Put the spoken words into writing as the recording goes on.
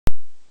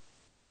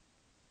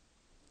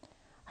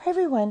Hi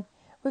everyone,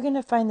 we're going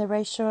to find the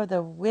ratio of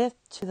the width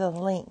to the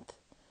length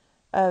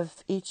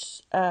of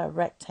each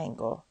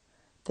rectangle,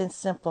 then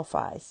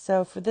simplify.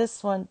 So for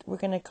this one, we're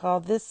going to call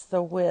this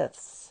the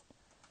widths.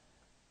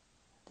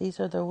 These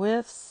are the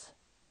widths,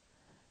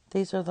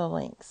 these are the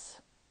lengths.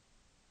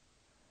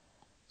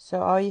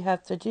 So all you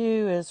have to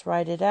do is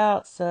write it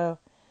out. So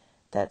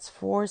that's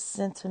 4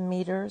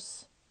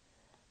 centimeters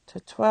to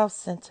 12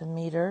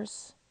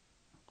 centimeters.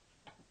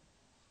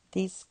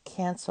 These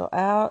cancel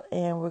out,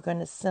 and we're going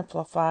to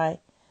simplify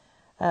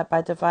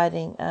by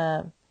dividing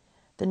the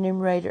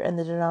numerator and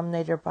the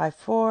denominator by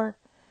 4.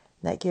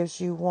 That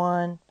gives you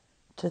 1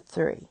 to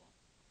 3.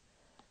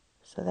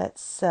 So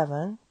that's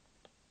 7.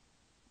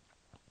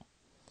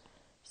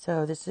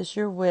 So this is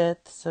your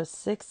width. So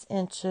 6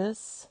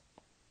 inches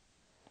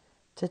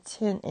to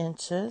 10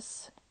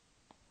 inches.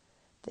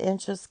 The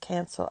inches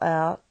cancel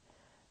out.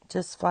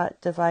 Just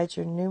divide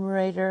your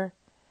numerator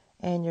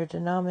and your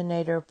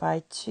denominator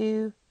by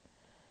 2.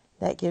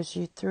 That gives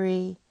you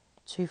 3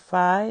 to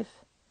 5.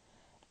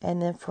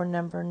 And then for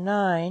number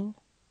 9,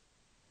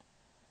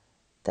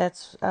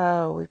 that's,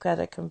 we've got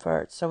to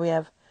convert. So we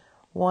have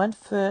 1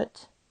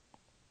 foot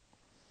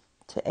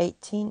to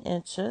 18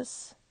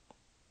 inches.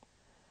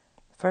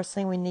 First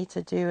thing we need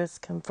to do is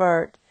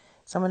convert.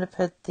 So I'm going to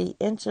put the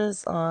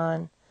inches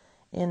on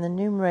in the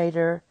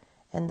numerator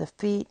and the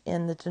feet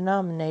in the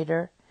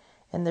denominator.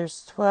 And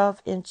there's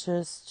 12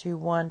 inches to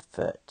 1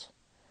 foot.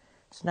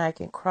 So now I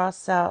can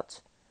cross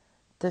out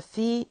the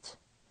feet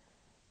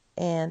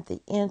and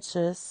the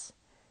inches.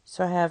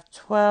 So I have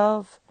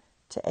 12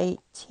 to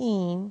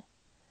 18.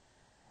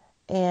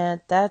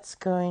 And that's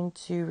going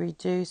to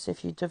reduce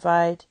if you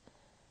divide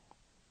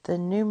the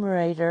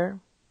numerator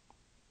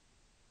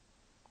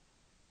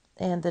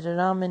and the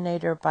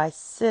denominator by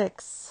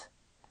 6.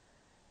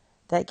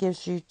 That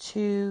gives you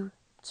 2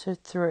 to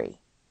 3.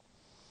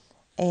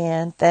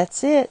 And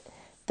that's it.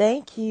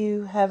 Thank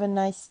you. Have a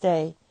nice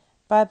day.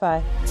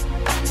 Bye-bye.